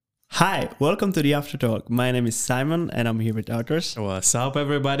Hi, welcome to the After Talk. My name is Simon and I'm here with Arthurs. What's up,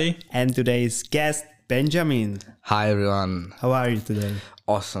 everybody? And today's guest, Benjamin. Hi everyone. How are you today?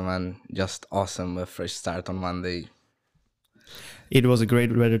 Awesome, man. Just awesome. A fresh start on Monday. It was a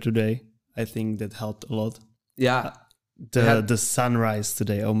great weather today. I think that helped a lot. Yeah. The sunrise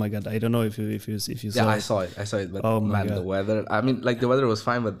today. Oh my god! I don't know if you saw. Yeah, it. I saw it. But Oh my man, God. the weather. I mean, like the weather was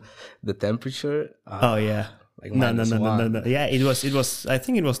fine, but the temperature. Oh yeah. Like No. -1. Yeah, it was. I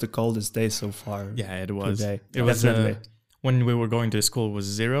think it was the coldest day so far. Yeah, it was. Today. It was Definitely. when we were going to school, it was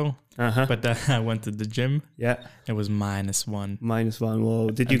 0. Uh-huh. But then I went to the gym. Yeah. It was -1. -1.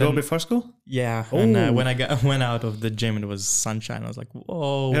 Whoa. Did you And go then- before school? Yeah. And Oh. when I went out of the gym, it was sunshine. I was like,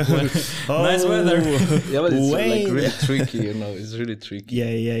 whoa, Oh. nice weather. Yeah, but it's Wait. like really tricky. It's really tricky.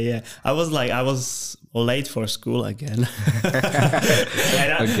 Yeah. I was late for school again.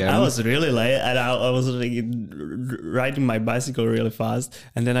 And Again? I was really late, and I was like riding my bicycle really fast,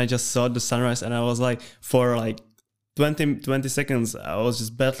 and then I just saw the sunrise, and I was like, for like 20 seconds, I was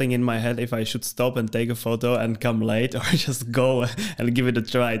just battling in my head if I should stop and take a photo and come late, or just go and give it a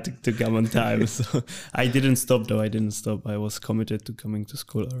try to come on time. So I didn't stop though. I was committed to coming to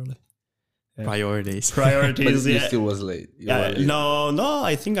school early. Yeah. Priorities. But Priorities, you yeah. still was late. You were late. No,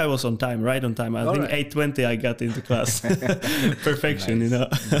 I think I was on time, right on time. I think Alright. 8:20 I got into class. Perfection, Nice, you know.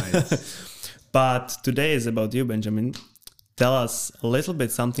 nice. But today is about you, Benjamin. Tell us a little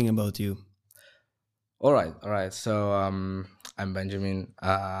bit something about you. All right. So I'm Benjamin.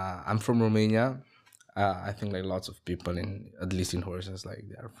 I'm from Romania. I think like lots of people at least in horses, like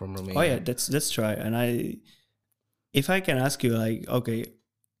they are from Romania. Oh yeah, let's try. And if I can ask you, like, okay,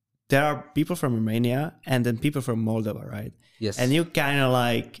 there are people from Romania and then people from Moldova, right? Yes. And you kind of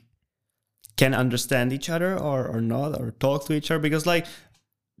like can understand each other or not, or talk to each other, because like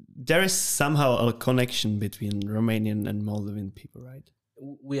there is somehow a connection between Romanian and Moldovan people, right?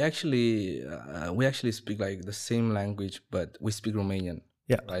 we actually speak like the same language, but we speak Romanian.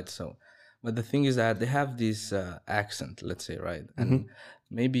 Yeah. Right. So, but the thing is that they have this accent, let's say, right? And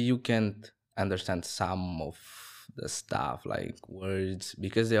maybe you can't understand some of the stuff like words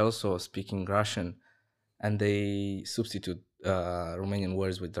because they're also speaking Russian, and they substitute Romanian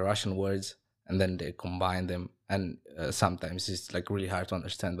words with the Russian words, and then they combine them. And sometimes it's like really hard to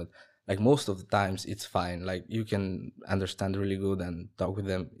understand, but like most of the times it's fine. Like you can understand really good and talk with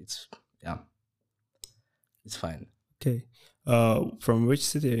them. It's fine. Okay. From which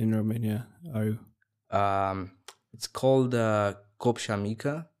city in Romania are you? It's called Copșa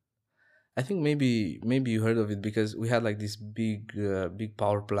Mică. I think maybe you heard of it because we had like this big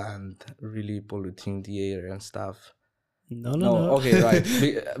power plant really polluting the air and stuff. No. Okay, right.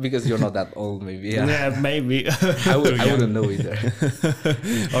 Because you're not that old, maybe. Yeah, maybe. I wouldn't know either.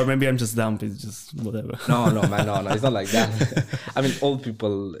 Or maybe I'm just dumb. It's just whatever. No, man, no. It's not like that. I mean, old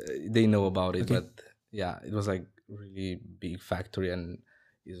people, they know about it, Okay. but yeah, it was like really big factory, and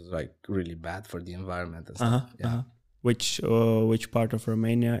it was like really bad for the environment and stuff. Yeah. Which part of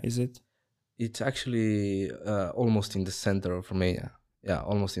Romania is it? It's actually almost in the center of Romania. Yeah,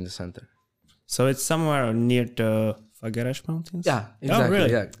 almost in the center. So it's somewhere near the Făgăraș Mountains? Yeah, exactly. Oh,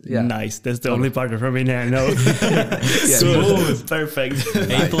 really? Yeah. Nice. That's the only part of Romania I know. Smooth. Perfect.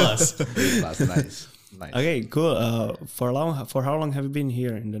 A+. Plus, nice. Okay, cool. For how long have you been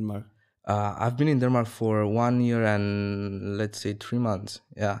here in Denmark? I've been in Denmark for 1 year and let's say 3 months.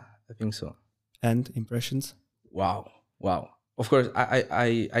 Yeah, I think so. And impressions? Wow. Of course,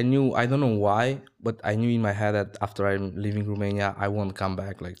 I knew, I don't know why, but I knew in my head that after I'm leaving Romania, I won't come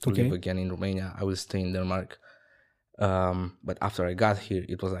back like to live again in Romania. I will stay in Denmark. But after I got here,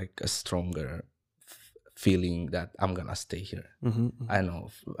 it was like a stronger feeling that I'm gonna stay here. I know.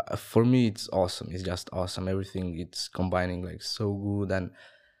 For me, it's awesome. It's just awesome. Everything, it's combining like so good, and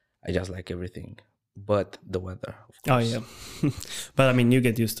I just like everything. But the weather, of course. Oh, yeah. But I mean, you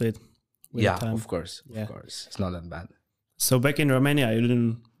get used to it. With Yeah, time. of course. Yeah. Of course. It's not that bad. So back in Romania, you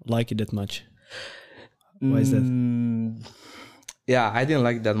didn't like it that much. Why is that? Yeah, I didn't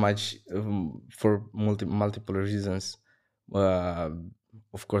like that much for multiple reasons.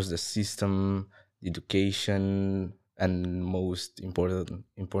 Of course, the system, education, and most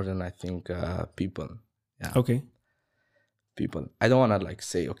important, I think, people. Yeah. Okay. People. I don't want to like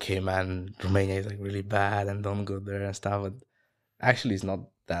say, okay, man, Romania is like really bad and don't go there and stuff. But actually, it's not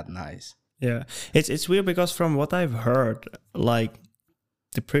that nice. Yeah, it's weird because from what I've heard, like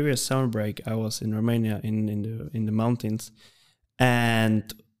the previous summer break, I was in Romania in the mountains, and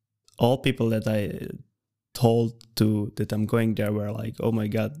all people that I told to that I'm going there were like, "Oh my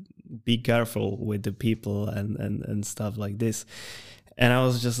God, be careful with the people and stuff like this." And I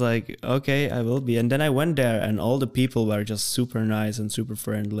was just like, okay, I will be. And then I went there, and all the people were just super nice and super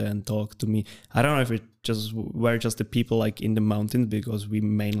friendly and talked to me. I don't know if it just were just the people like in the mountains, because we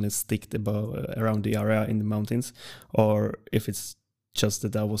mainly stick around the area in the mountains, or if it's just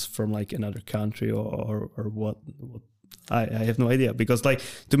that I was from like another country or what. I have no idea, because like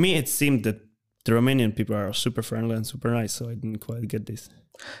to me it seemed that the Romanian people are super friendly and super nice, so I didn't quite get this.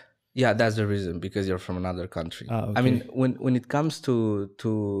 Yeah, that's the reason, because you're from another country. Okay. I mean, when it comes to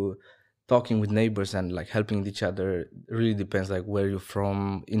talking with neighbors and like helping each other, it really depends like where you're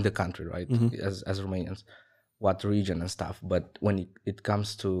from in the country, right? As Romanians, what region and stuff. But when it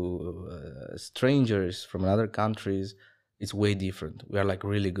comes to strangers from other countries, it's way different. We are like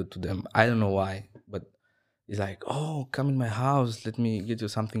really good to them. I don't know why, but it's like, oh, come in my house, let me get you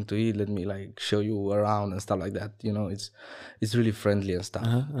something to eat, let me like show you around and stuff like that. You know, it's really friendly and stuff.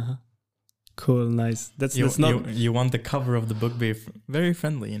 Cool, nice. That's not. You want the cover of the book be very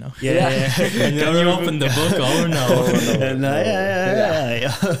friendly, you know. Yeah. And then you open the book. Oh no.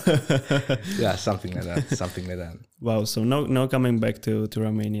 Yeah, something like that. Wow. So no coming back to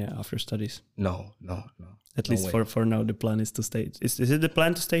Romania after studies. No. At least for now, the plan is to stay. Is it the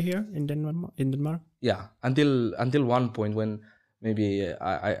plan to stay here in Denmark? Yeah, until one point when maybe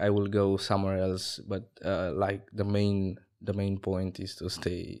I will go somewhere else. But like the main point is to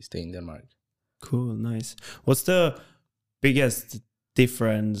stay in Denmark. Cool, nice. What's the biggest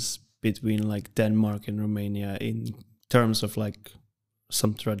difference between like Denmark and Romania in terms of like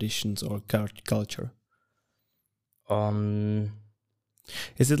some traditions or culture?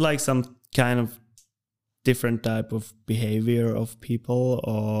 Is it like some kind of different type of behavior of people,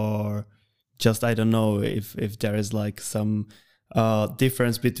 or just I don't know if there is like some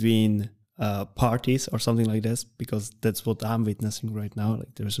difference between parties or something like this, because that's what I'm witnessing right now.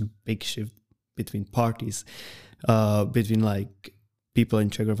 Like there's a big shift between parties, between like people in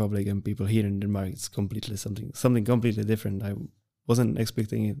Czech Republic and people here in Denmark. It's completely something completely different. I wasn't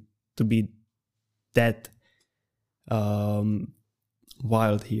expecting it to be that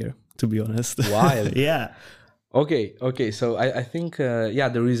wild here, to be honest. Wild. Yeah. Okay. So I think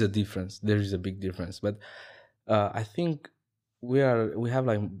there is a difference. There is a big difference, but I think we have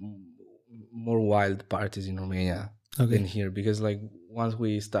like more wild parties in Romania than here, because like once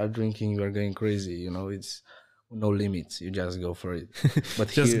we start drinking, we are going crazy. You know, it's no limits. You just go for it. But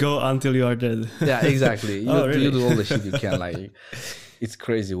just go until you are dead. Yeah, exactly. Really? You do all the shit you can. Like, it's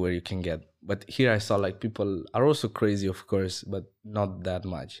crazy where you can get. But here I saw like people are also crazy, of course, but not that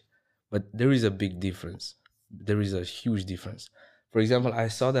much. But there is a big difference. There is a huge difference. For example, I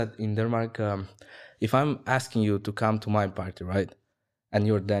saw that in Denmark, if I'm asking you to come to my party, right, and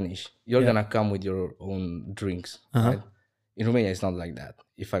you're Danish, you're gonna come with your own drinks, right? In Romania, it's not like that.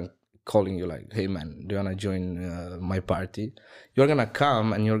 If I'm calling you like, hey man, do you wanna join my party? You're gonna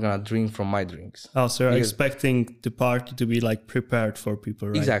come and you're gonna drink from my drinks. Oh, so you're expecting the party to be like prepared for people,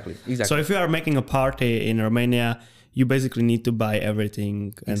 right? Exactly. So if you are making a party in Romania, you basically need to buy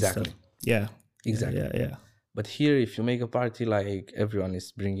everything and stuff. Yeah. Exactly. Yeah. But here, if you make a party, like everyone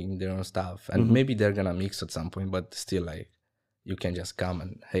is bringing their own stuff, and maybe they're gonna mix at some point, but still, like you can just come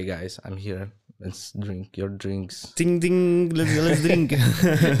and, hey guys, I'm here. Let's drink your drinks. Ding ding. Let's drink.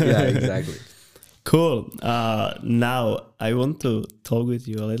 Yeah, exactly. Cool. Now I want to talk with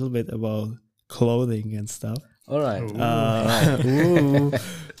you a little bit about clothing and stuff. All right.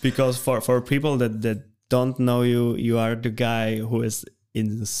 Because for people that don't know you, you are the guy who is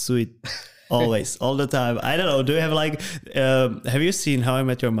in the suit always, all the time. I don't know. Do you have like? Have you seen How I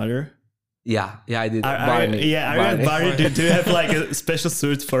Met Your Mother? Yeah, I did. Barney. Barney. Do you have like a special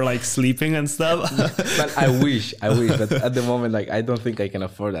suit for like sleeping and stuff? But I wish. But at the moment, like I don't think I can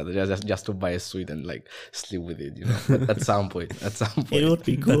afford that. Just to buy a suit and like sleep with it, you know. But at some point, it would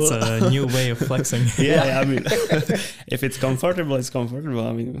be cool. That's a new way of flexing. Yeah, I mean, if it's comfortable, it's comfortable.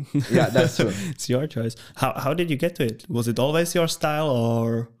 I mean, yeah, that's true. It's your choice. How did you get to it? Was it always your style,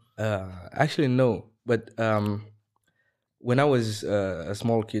 or? Actually, no. But when I was a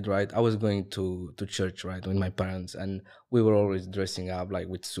small kid, right, I was going to church, right, with my parents, and we were always dressing up like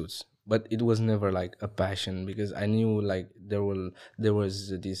with suits. But it was never like a passion, because I knew like there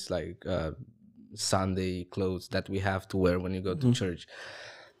was this like Sunday clothes that we have to wear when you go to church.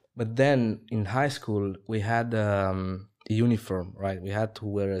 But then in high school we had a uniform, right? We had to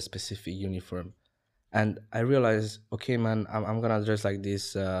wear a specific uniform. And I realized, okay, man, I'm gonna dress like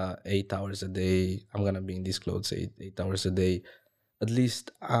this 8 hours a day. I'm gonna be in these clothes 8 hours a day. At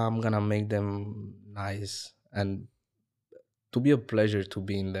least I'm gonna make them nice and to be a pleasure to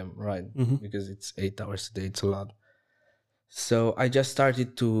be in them, right? Because it's 8 hours a day. It's a lot. So I just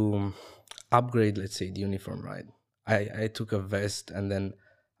started to upgrade, let's say, the uniform, right? I took a vest, and then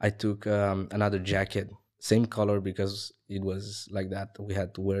I took another jacket, same color, because it was like that. We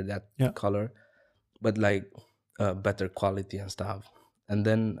had to wear that color, but like better quality and stuff. And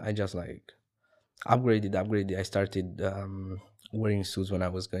then I just like upgraded. I started wearing suits when I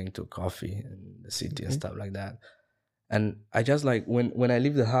was going to coffee in the city and stuff like that. And I just like when I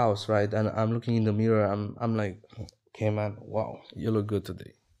leave the house, right, and I'm looking in the mirror, I'm like, okay, man, wow, you look good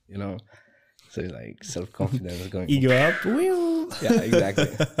today, you know. So it's like self-confidence going. Ego up, wheel. Yeah, exactly.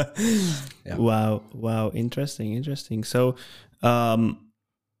 Yeah. Wow, interesting. So, are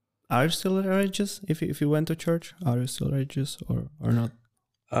you still religious? If you went to church, are you still religious or not?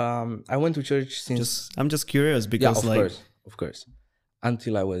 I went to church since. I'm just curious because of course,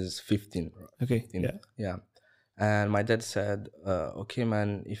 until I was 15. Okay. 15. Yeah. And my dad said, okay,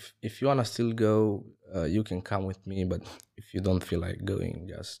 man, if you want to still go, you can come with me. But if you don't feel like going,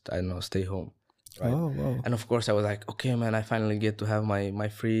 just, I don't know, stay home. Right? Oh, wow. And of course, I was like, okay, man, I finally get to have my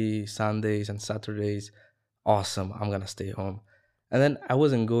free Sundays and Saturdays. Awesome. I'm going to stay home. And then I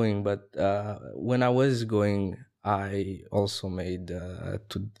wasn't going. But when I was going, I also made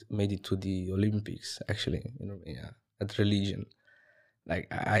it to the Olympics, actually, at religion.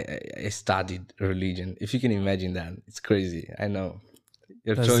 Like I studied religion. If you can imagine that, it's crazy. I know.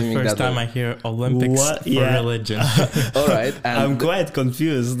 That's the first time I hear Olympics for religion. All right, and I'm quite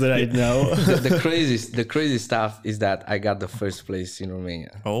confused right now. the crazy stuff is that I got the first place in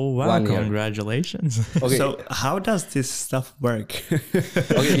Romania. Oh wow! Congratulations. Okay. So how does this stuff work?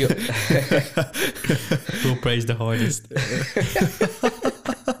 Okay, who prays the hardest?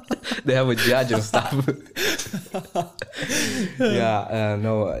 They have a judge and stuff.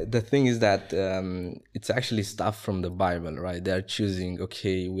 No, the thing is that it's actually stuff from the Bible, right? They're choosing,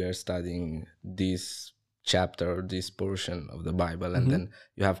 okay, we are studying this chapter or this portion of the Bible, and then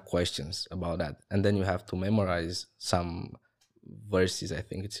you have questions about that, and then you have to memorize some verses. I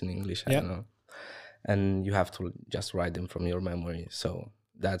think it's in English, I don't know, and you have to just write them from your memory. So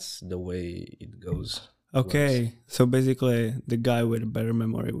that's the way it goes. Okay, so basically the guy with a better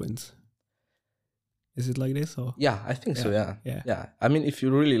memory wins. Is it like this? Or? Yeah, I think so, yeah. I mean, if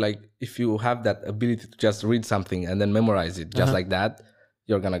you really if you have that ability to just read something and then memorize it just like that,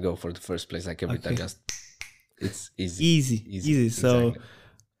 you're going to go for the first place. Like every time, it's easy. Easy. So, exactly.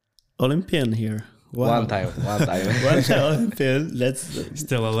 Olympian here. Wow. One time. One time Olympian. That's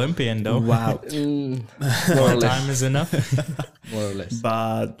still Olympian though. Wow. More time is enough. More or less.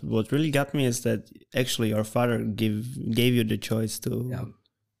 But what really got me is that actually your father gave you the choice to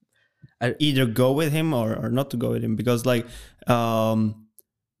either go with him or not to go with him, because like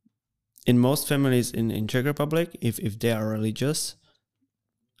in most families in Czech Republic, if they are religious,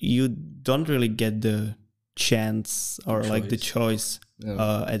 you don't really get the chance or like the choice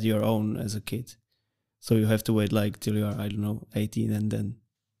at your own as a kid. So you have to wait like till you are, I don't know, 18, and then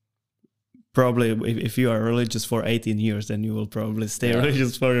probably if you are religious for 18 years, then you will probably stay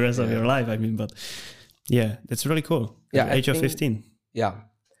religious for the rest of your life. I mean, but yeah, that's really cool. Yeah, at the age of 15. Yeah,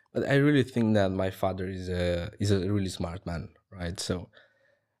 but I really think that my father is a really smart man, right? So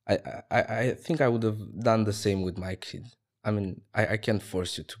I think I would have done the same with my kid. I mean, I can't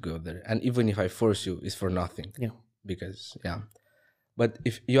force you to go there, and even if I force you, it's for nothing. Yeah, because But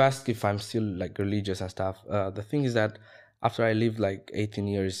if you ask if I'm still like religious and stuff, the thing is that after I lived like 18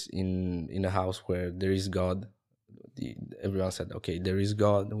 years in a house where there is God, everyone said, okay, there is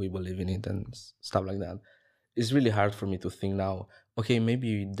God, we believe in it and stuff like that. It's really hard for me to think now, okay,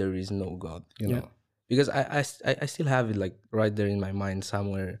 maybe there is no God, you know, because I still have it like right there in my mind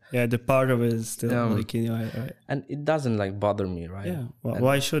somewhere. Yeah, the part of it is still like, you know, right? And it doesn't like bother me, right? Yeah,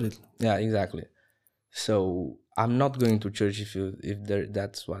 why should it? Yeah, exactly. So I'm not going to church if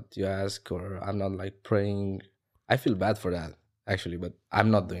that's what you ask, or I'm not like praying. I feel bad for that actually, but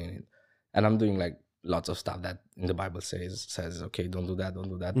I'm not doing it, and I'm doing like lots of stuff that in the Bible says okay, don't do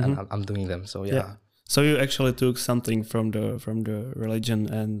that, and I'm doing them. So yeah. So you actually took something from the religion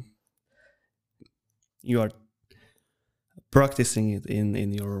and you are practicing it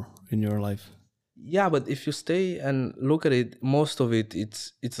in your life. Yeah, but if you stay and look at it, most of it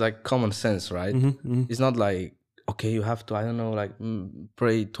it's like common sense, right? It's not like, okay, you have to, I don't know, like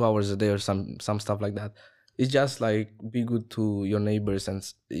pray 2 hours a day or some stuff like that. It's just like be good to your neighbors and,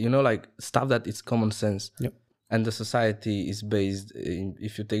 you know, like stuff that it's common sense. Yep. And the society is based in,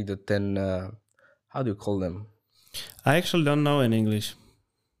 if you take the 10, how do you call them? I actually don't know in English.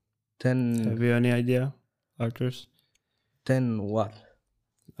 10. Have you any idea, Arthurs? 10 what?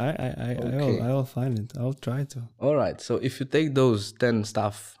 I will find it. I'll try to. All right. So if you take those 10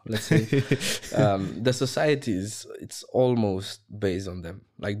 stuff, let's say, the society it's almost based on them.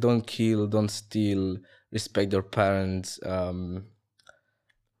 Like don't kill, don't steal, respect your parents,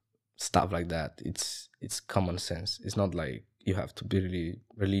 stuff like that. It's common sense. It's not like you have to be really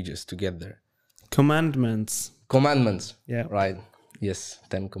religious to get there. Commandments. Yeah, right. Yes,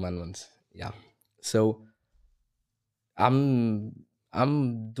 10 commandments. Yeah. So I'm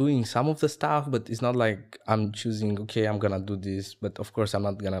doing some of the stuff, but it's not like I'm choosing, okay, I'm gonna do this, but of course I'm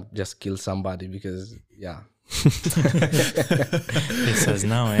not gonna just kill somebody because He says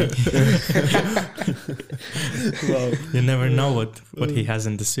no, eh? Well, You never know what he has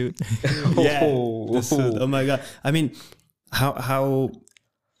in the suit. the suit. Oh my god. I mean, how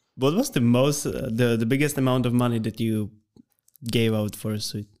what was the most the biggest amount of money that you gave out for a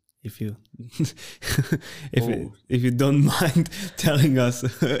suit? If you if you don't mind telling us,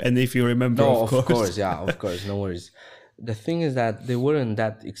 and if you remember, no, of course. of course, no worries. The thing is that they weren't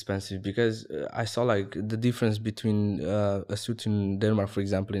that expensive because I saw like the difference between a suit in Denmark, for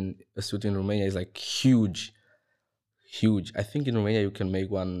example, and a suit in Romania is like huge. I think in Romania you can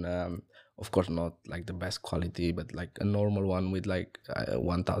make one, of course not like the best quality, but like a normal one with like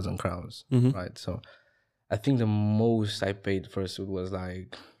 1,000 crowns, right? So I think the most I paid for a suit was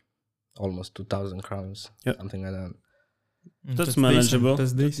like almost 2,000 crowns, something like that. That's manageable.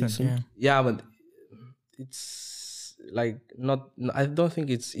 That's decent. Yeah. Yeah, but it's like not. I don't think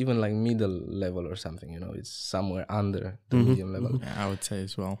it's even like middle level or something. You know, it's somewhere under the medium level. Yeah, I would say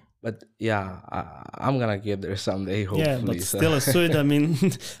as well. But yeah, I'm gonna get there someday. Hopefully. Yeah, but still a suit. I mean,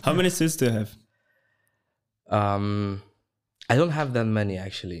 how many suits do you have? I don't have that many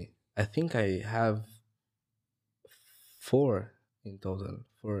actually. I think I have 4 in total.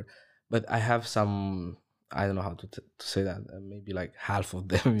 4. But I have some, I don't know how to say that, maybe like half of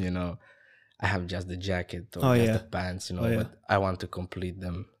them, you know. I have just the jacket or just the pants, you know, but I want to complete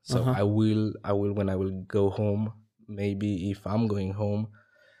them. So I will when I will go home, maybe if I'm going home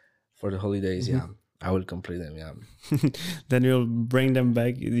for the holidays, I will complete them, Then you'll bring them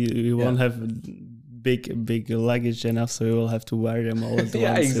back. You won't have big luggage enough, so you will have to wear them all at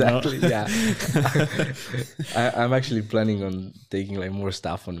once. Exactly. You know? Yeah. I'm actually planning on taking like more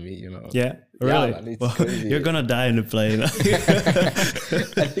stuff on me, you know. Yeah, really? Yeah, man, it's crazy. You're gonna die in the plane. I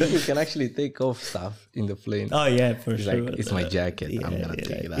think you can actually take off stuff in the plane. Oh yeah, for it's sure. Like, it's my jacket. I'm gonna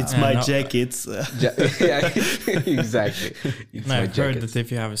take it out. It's my jackets. Yeah, exactly. It's my I've heard jacket. that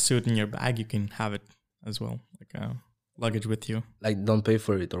if you have a suit in your bag, you can have it as well, like luggage with you. Like, don't pay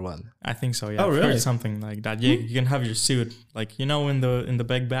for it or what? I think so. Yeah. Oh, I've really? heard something like that. Yeah, you can have your suit, like in the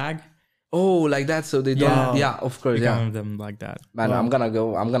big bag. Oh, like that. So they don't. Yeah, of course. You Yeah, can have them like that. man. Wow. I'm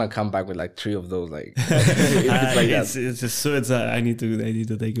gonna come back with like 3 of those. Like, it's like that. It's a suit. I need to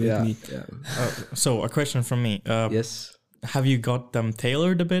take it with me. Yeah. So a question from me. Yes. Have you got them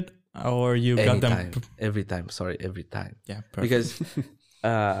tailored a bit, or you got them? Every time. Sorry, every time. Yeah, perfect. Because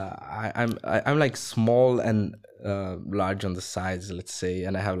I'm like small and large on the sides, let's say,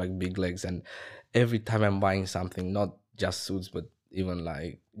 and I have like big legs. And every time I'm buying something, not just suits, but even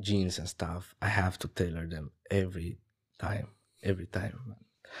like jeans and stuff, I have to tailor them every time. Yeah,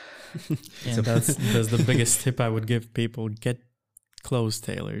 that's the biggest tip I would give people: get clothes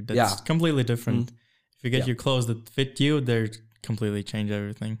tailored. That's completely different. If you get your clothes that fit you, they're completely change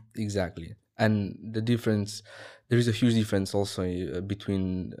everything. Exactly. And the difference, there is a huge difference also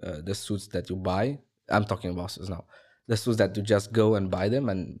between the suits that you buy. I'm talking about suits now. The suits that you just go and buy them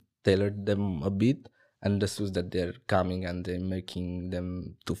and tailor them a bit, and the suits that they're coming and they're making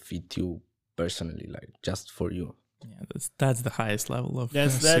them to fit you personally, like just for you. Yeah, that's the highest level of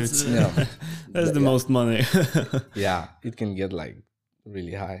That's suits. that's the most money. Yeah, it can get like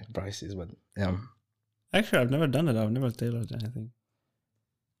really high prices, but yeah, Actually, I've never done it. I've never tailored anything.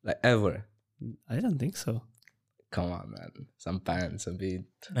 like ever. I don't think so. Come on, man. Some pants, a bit.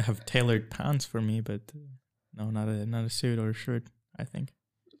 I have tailored pants for me, but no, not a suit or a shirt. I think.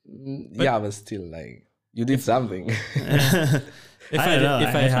 Yeah, but still, like, you did something. If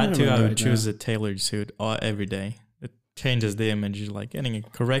I had to, I would choose a tailored suit every day. It changes the image. Like getting a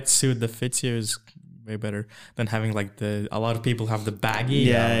correct suit that fits you is way better than having like a lot of people have the baggy.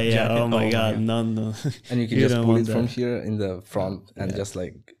 Jacket. Oh my god, no. And you can just pull it from here in the front and just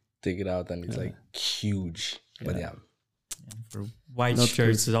like take it out, and it's like huge. But For white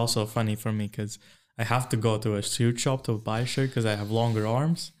shirts is also funny for me because I have to go to a suit shop to buy a shirt because I have longer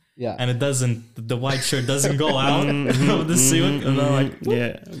arms. Yeah. And the white shirt doesn't go out of the suit. And I'm like,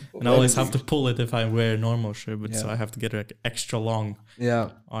 and I always have to pull it if I wear a normal shirt, but so I have to get like extra long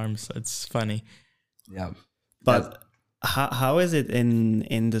arms. It's funny. Yeah. But how is it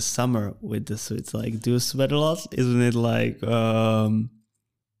in the summer with the suits? Like, do you sweat a lot? Isn't it like there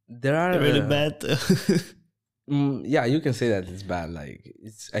are really bad? Yeah, you can say that it's bad. Like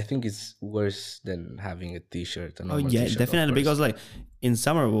I think it's worse than having a t-shirt. A normal t-shirt, definitely. Because like in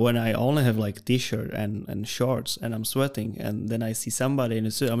summer when I only have like t-shirt and shorts and I'm sweating, and then I see somebody in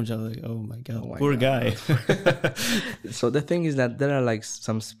a suit, I'm just like, oh my god, poor guy. So the thing is that there are like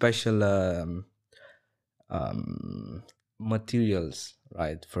some special materials,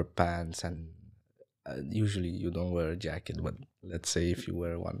 right, for pants, and usually you don't wear a jacket, but let's say if you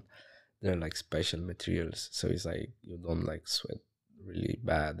wear one, they're like special materials, so it's like you don't like sweat really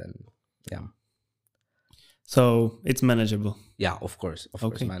bad, and yeah. So it's manageable. Yeah, of course,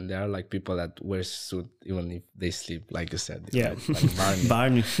 man. There are like people that wear suit even if they sleep, like you said. Yeah, like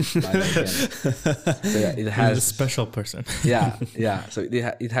Barney. So yeah, it has a special person. yeah. So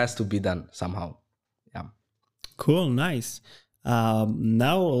it has to be done somehow. Yeah. Cool, nice.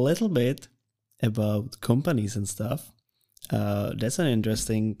 Now a little bit about companies and stuff. That's an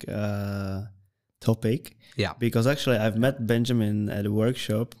interesting topic. Yeah. Because actually I've met Beniamin at a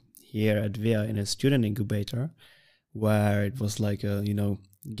workshop here at VIA in a student incubator, where it was like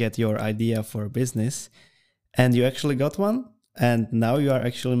get your idea for a business, and you actually got one, and now you are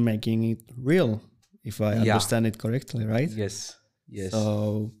actually making it real, if I understand it correctly, right? Yes.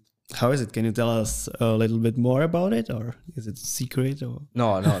 So how is it? Can you tell us a little bit more about it, or is it secret? Or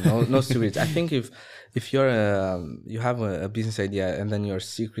no secret. I think if you're you have a business idea and then you're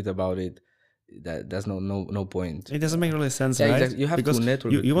secret about it, there's no point. It doesn't make really sense, yeah, right? Exactly. You have because to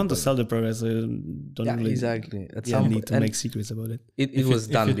network. You want to sell the product, so you don't really exactly. need to make secrets about it. It was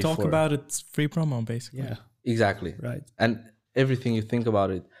done before. If you talk about it, it's free promo, basically. Yeah, exactly. Right. And everything you think about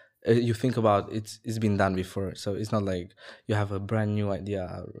it, it's been done before. So it's not like you have a brand new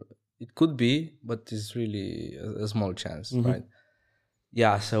idea. It could be, but it's really a small chance, right?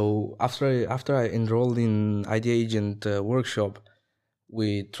 Yeah. So after I enrolled in Idea Agent workshop,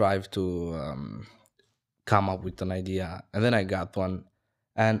 we tried to come up with an idea, and then I got one,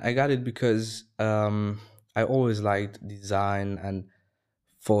 and I got it because I always liked design and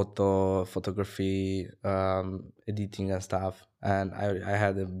photography, editing and stuff, and I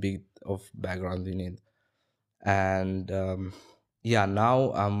had a bit of background in it, and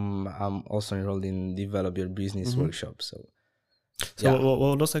now I'm also enrolled in Develop Your Business workshop. So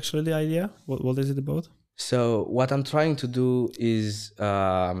what was actually the idea? What is it about? So what I'm trying to do is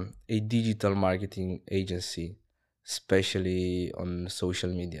a digital marketing agency, especially on social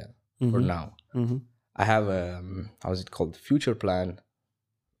media for now. I have a, how's it called, future plan,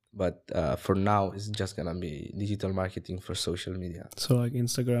 but for now it's just gonna be digital marketing for social media. So like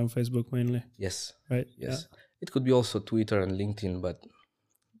Instagram, Facebook mainly? Yes. Right? Yes. Yeah. It could be also Twitter and LinkedIn, but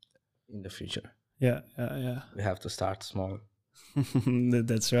in the future. Yeah. We have to start small.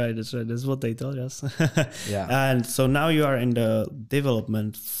 That's right. That's what they told us. Yeah. And so now you are in the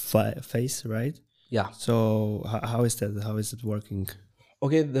development phase, right? Yeah. So how is that? How is it working?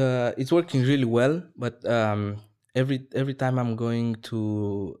 Okay, it's working really well, but every time I'm going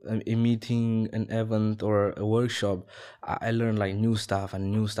to a meeting, an event, or a workshop, I learn like new stuff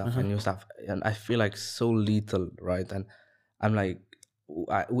and new stuff and new stuff, and I feel like so little, right? And I'm like,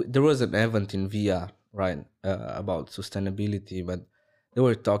 there was an event in VIA, right, about sustainability, but they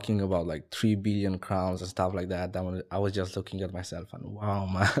were talking about like 3 billion crowns and stuff like that. I was just looking at myself and wow,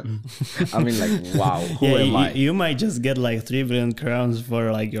 man. I mean, like, wow, who am I? You might just get like 3 billion crowns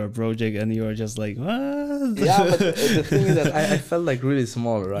for like your project, and you're just like, what? Yeah, but the thing is that I felt like really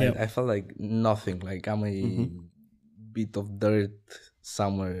small, right? Yep. I felt like nothing. Like I'm a bit of dirt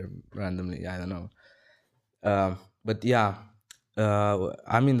somewhere randomly. I don't know. But yeah,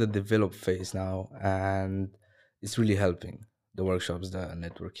 I'm in the develop phase now, and it's really helping. The workshops, the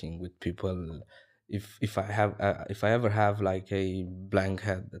networking with people. If I ever have like a blank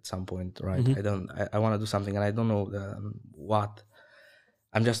head at some point, right? I want to do something and I don't know what.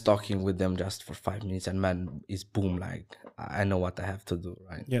 I'm just talking with them just for 5 minutes, and man, it's boom! Like I know what I have to do,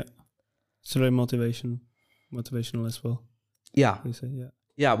 right? Yeah, it's really motivational as well. Yeah, you say,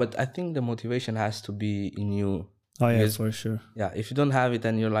 yeah. But I think the motivation has to be in you. Oh yeah, for sure. Yeah, if you don't have it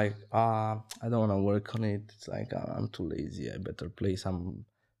and you're like, I don't want to work on it. It's like I'm too lazy. I better play some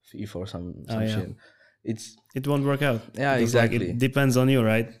FIFA or some shit. It won't work out. Yeah, because exactly. Like, it depends on you,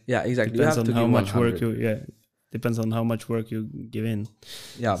 right? Yeah, exactly. Depends on how much 100. work depends on how much work you give in.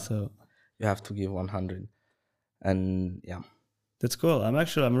 Yeah. So you have to give 100, and yeah, that's cool.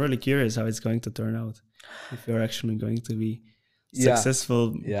 I'm really curious how it's going to turn out. If you're actually going to be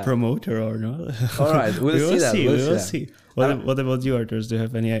successful promoter or not. All right, we'll see. What about you, Arthurs? Do you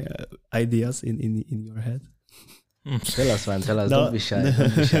have any ideas in your head? Tell us, man. No. Don't be shy.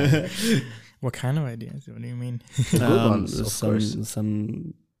 What kind of ideas? What do you mean? Good ones, of course.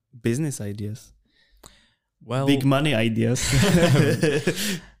 Some business ideas. Well, big money ideas.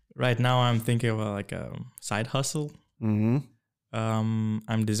 Right now I'm thinking of like a side hustle. Mm-hmm.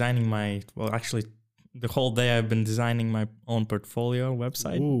 I'm designing actually the whole day I've been designing my own portfolio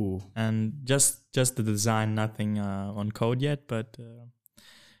website. Ooh. And just the design, nothing on code yet, but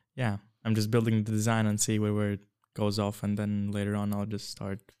yeah, I'm just building the design and see where it goes off, and then later on I'll just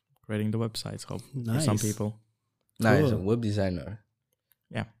start creating the websites for some people. Nice. Cool. A web designer.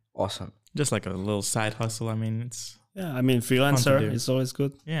 Yeah. Awesome. Just like a little side hustle. I mean, it's freelancer is always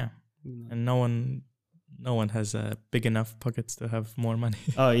good. Yeah. And no one has big enough pockets to have more money.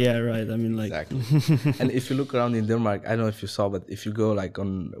 Oh yeah, right. I mean, like exactly. And if you look around in Denmark, I don't know if you saw, but if you go like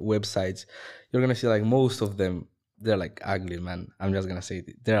on websites, you're gonna see like most of them, they're like ugly, man. I'm just gonna say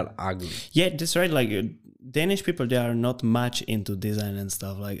it. They're ugly. Yeah, that's right. Like Danish people, they are not much into design and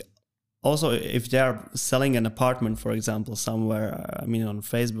stuff. Like also, if they are selling an apartment, for example, somewhere, I mean, on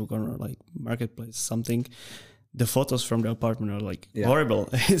Facebook or like Marketplace, something, the photos from the apartment are like horrible.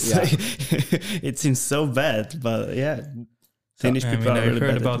 It's like, it seems so bad, but yeah, Danish people are really bad.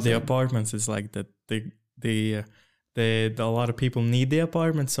 I heard about the apartments. It's like that a lot of people need the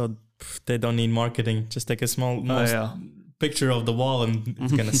apartment, so they don't need marketing. Just take a small picture of the wall and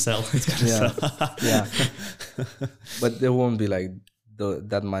it's gonna sell. It's gonna sell. Yeah. But there won't be like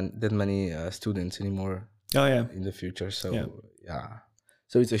that many students anymore. Oh yeah. In the future, so yeah.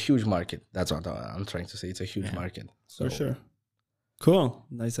 So it's a huge market. That's what I'm trying to say. It's a huge market. So. For sure. Cool.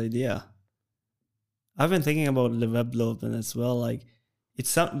 Nice idea. I've been thinking about the web development as well. Like,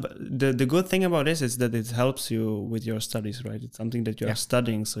 the good thing about this is that it helps you with your studies, right? It's something that you are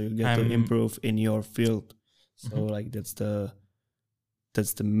studying, so you get to improve in your field. So like that's the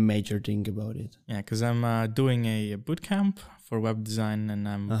major thing about it. Yeah, because I'm doing a boot camp for web design, and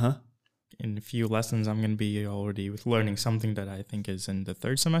I'm in a few lessons I'm going to be already learning something that I think is in the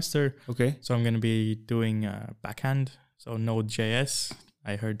third semester. Okay. So I'm going to be doing backhand, so Node.js.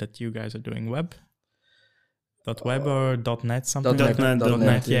 I heard that you guys are doing web. .web or .net, something like that.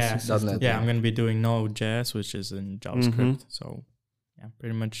 .net, yeah. Yeah, I'm going to be doing Node.js, which is in JavaScript. So yeah,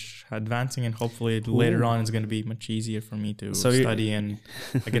 pretty much advancing, and hopefully later on it's going to be much easier for me to study, and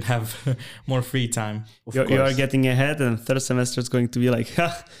I can have more free time. You are getting ahead, and third semester is going to be like,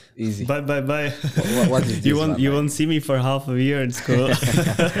 easy. Bye. What is this? You won't see me for half a year in school.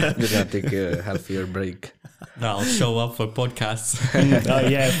 You're going to take a half-year break. No, I'll show up for podcasts. Oh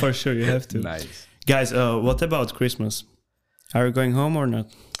yeah, for sure, you have to. Nice. Guys, what about Christmas? Are you going home or not?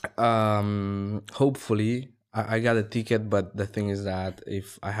 Hopefully. I got a ticket, but the thing is that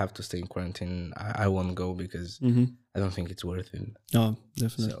if I have to stay in quarantine, I won't go because I don't think it's worth it. No,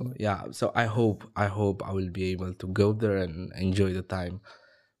 definitely. So, yeah, so I hope I will be able to go there and enjoy the time.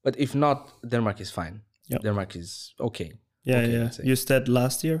 But if not, Denmark is fine. Yep. Denmark is okay. Yeah, okay, yeah. You stayed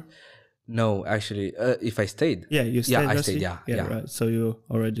last year? No, actually, if I stayed. Yeah, you stayed. Yeah, I stayed. Yeah, right. So you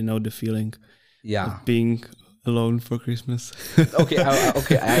already know the feeling. Yeah, of being alone for Christmas. Okay,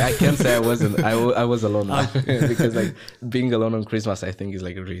 I can't say I wasn't. I was alone because like being alone on Christmas, I think is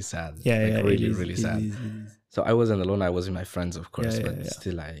like really sad. Yeah, like, really sad. It is. So I wasn't alone. I was with my friends, of course, but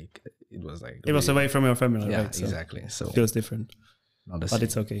still, like it was like it was away from your family. Yeah, right? So exactly. So it feels different, not the but same.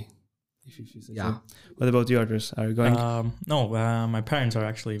 it's okay. Yeah. What about you, others? Are you going? No, my parents are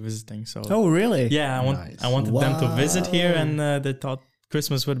actually visiting. So. Oh, really? Yeah, I wanted them to visit here, and they thought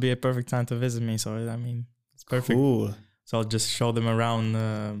Christmas would be a perfect time to visit me. So I mean, it's perfect. Cool. So I'll just show them around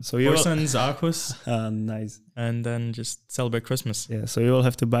Orsens, Aarhus. Nice. And then just celebrate Christmas. Yeah, so you will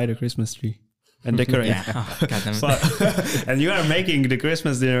have to buy the Christmas tree and decorate. Yeah. Oh, God. And you are making the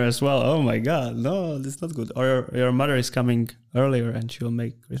Christmas dinner as well. Oh my God. No, that's not good. Or your mother is coming earlier and she will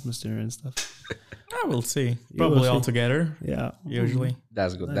make Christmas dinner and stuff. I will see. Probably all together. Yeah. Usually.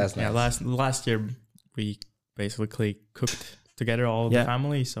 That's good. That's nice. Yeah, last year we basically cooked together, all the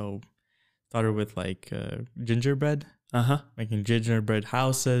family. So started with like gingerbread. Making gingerbread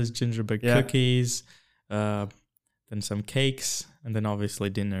houses, gingerbread cookies, then some cakes, and then obviously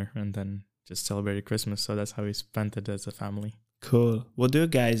dinner, and then just celebrated Christmas. So that's how we spent it as a family. Cool. What do you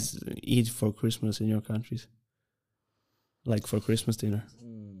guys eat for Christmas in your countries? Like for Christmas dinner?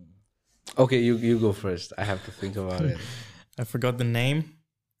 Okay, you go first. I have to think about it. I forgot the name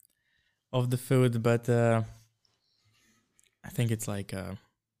of the food, but I think it's like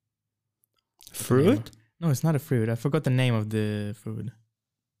fruit? No, it's not a fruit. I forgot the name of the food.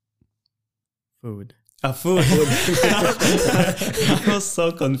 Food. I was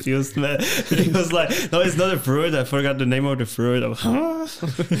so confused, man. It was like, no, it's not a fruit. I forgot the name of the fruit.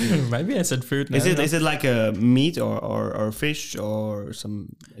 Maybe I said fruit. Is it like a meat or fish or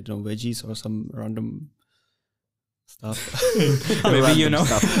some, I don't know, veggies or some random stuff. Maybe you know.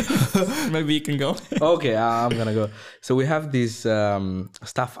 Maybe you can go. Okay, I'm gonna go. So we have this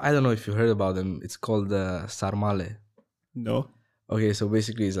stuff. I don't know if you heard about them. It's called sarmale. No. Okay, so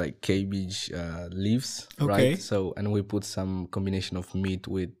basically it's like cabbage leaves, right? So and we put some combination of meat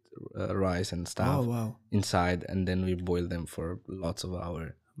with rice and stuff inside, and then we boil them for lots of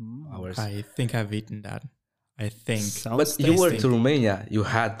hours. I think I've eaten that. I think. But you were to Romania, you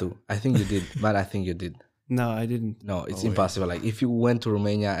had to. I think you did, but I think you did. No, I didn't. No, it's impossible. Like if you went to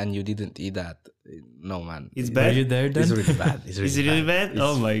Romania and you didn't eat that, no man. It's bad. Are you there then? It's really bad. It's really Is it really bad?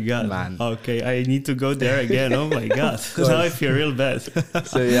 Oh my god, man. Okay, I need to go there again. Oh my god, now I feel real bad.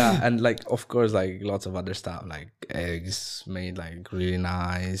 So yeah, and like of course, like lots of other stuff, like eggs made like really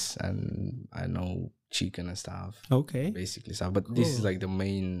nice, and I know chicken and stuff. Okay, basically stuff. But this is like the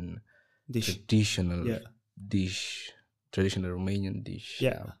main traditional traditional Romanian dish.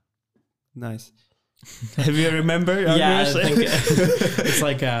 Yeah, nice. Have you remember? Yeah, I think it's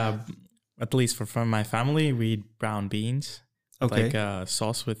like at least from my family, we eat brown beans, like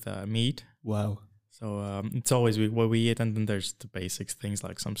sauce with meat. Wow. So it's always what we eat, and then there's the basics things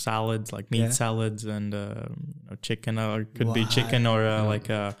like some salads, like meat salads, and chicken, or it could be chicken or like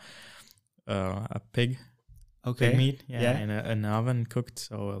a pig. Okay. Pig meat, in an oven cooked,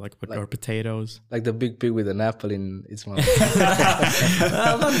 so like or potatoes. Like the big pig with an apple in its mouth.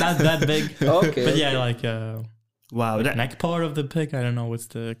 Not that big. Okay. But yeah, like wow, that neck part of the pig. I don't know what's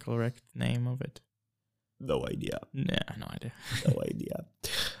the correct name of it. No idea. Yeah, no idea. No idea.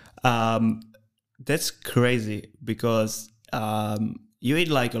 That's crazy because you eat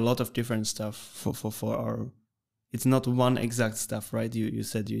like a lot of different stuff for our. It's not one exact stuff, right? You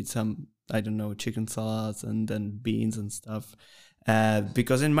said you eat some, I don't know, chicken salads and then beans and stuff.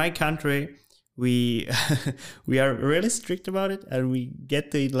 Because in my country, we we are really strict about it, and we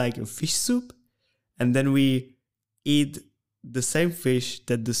get to eat like a fish soup, and then we eat the same fish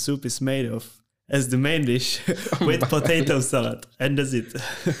that the soup is made of as the main dish with potato salad, and that's it.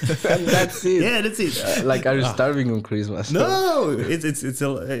 And that's it. Yeah, that's it. Like, are you starving on Christmas? No,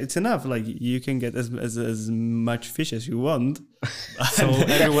 it's enough. Like you can get as much fish as you want. So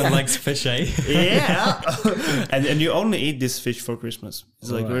everyone likes fish, eh? Yeah, and you only eat this fish for Christmas.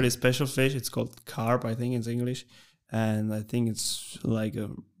 It's like really special fish. It's called carp, I think, in English, and I think it's like a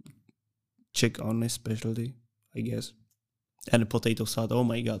chick only specialty, I guess. And a potato salad. Oh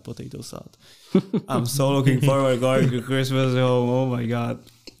my god, potato salad. I'm so looking forward going to Christmas home. Oh my god.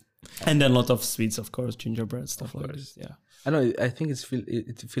 And then a lot of sweets, of course, gingerbread, stuff like this. Yeah. I know, I think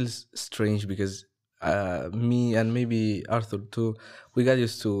it feels strange because me and maybe Arthur too, we got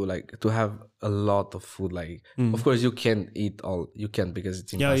used to like to have a lot of food. Like of course you can't eat all, you can't because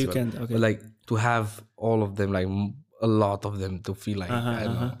it's impossible. Yeah, you can't. Okay. But like to have all of them, like a lot of them, to feel like I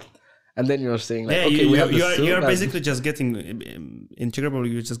don't know. And then you're saying like, okay, you're basically just getting in Czech Republic,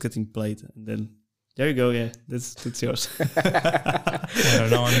 you're just getting plate, and then there you go. Yeah, that's yours. I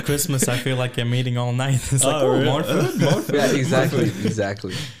don't know. On Christmas, I feel like I'm eating all night. It's like really? more food, more food. Yeah, exactly.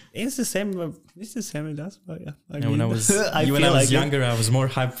 It's the same. It's the same with us. But yeah, when I was younger, I was more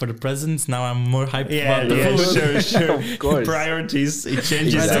hyped for the presents. Now I'm more hyped about the food. Sure. Of course. Priorities, it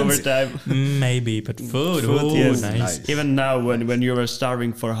changes over time. Maybe, but food, yes, nice. Even now, when you were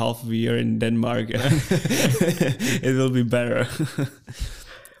starving for half a year in Denmark, it will be better.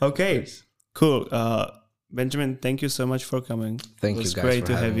 Okay, cool. Benjamin, thank you so much for coming. Thank you, guys. It was great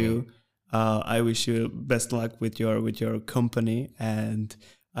to have you. I wish you best luck with your company, and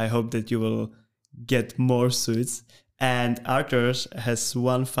I hope that you will get more suits. And Arthur has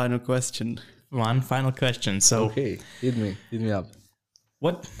one final question. So, okay, hit me up.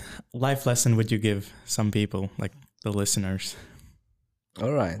 What life lesson would you give some people, like the listeners?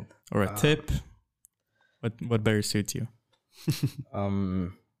 All right. Or a tip? What better suits you?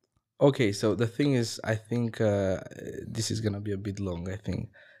 Okay, so the thing is, I think this is gonna be a bit long, I think.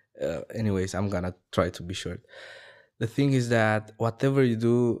 Anyways, I'm gonna try to be short. The thing is that whatever you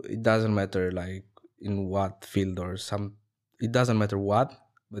do, it doesn't matter like in what field or it doesn't matter what,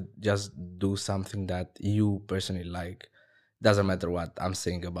 but just do something that you personally like. Doesn't matter what I'm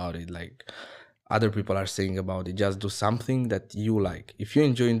saying about it, like other people are saying about it, just do something that you like. If you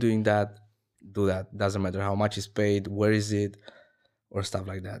enjoy doing that, do that. Doesn't matter how much is paid, where is it, or stuff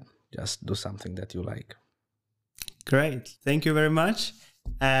like that. Just do something that you like. Great. Thank you very much.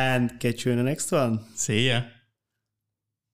 And catch you in the next one. See ya.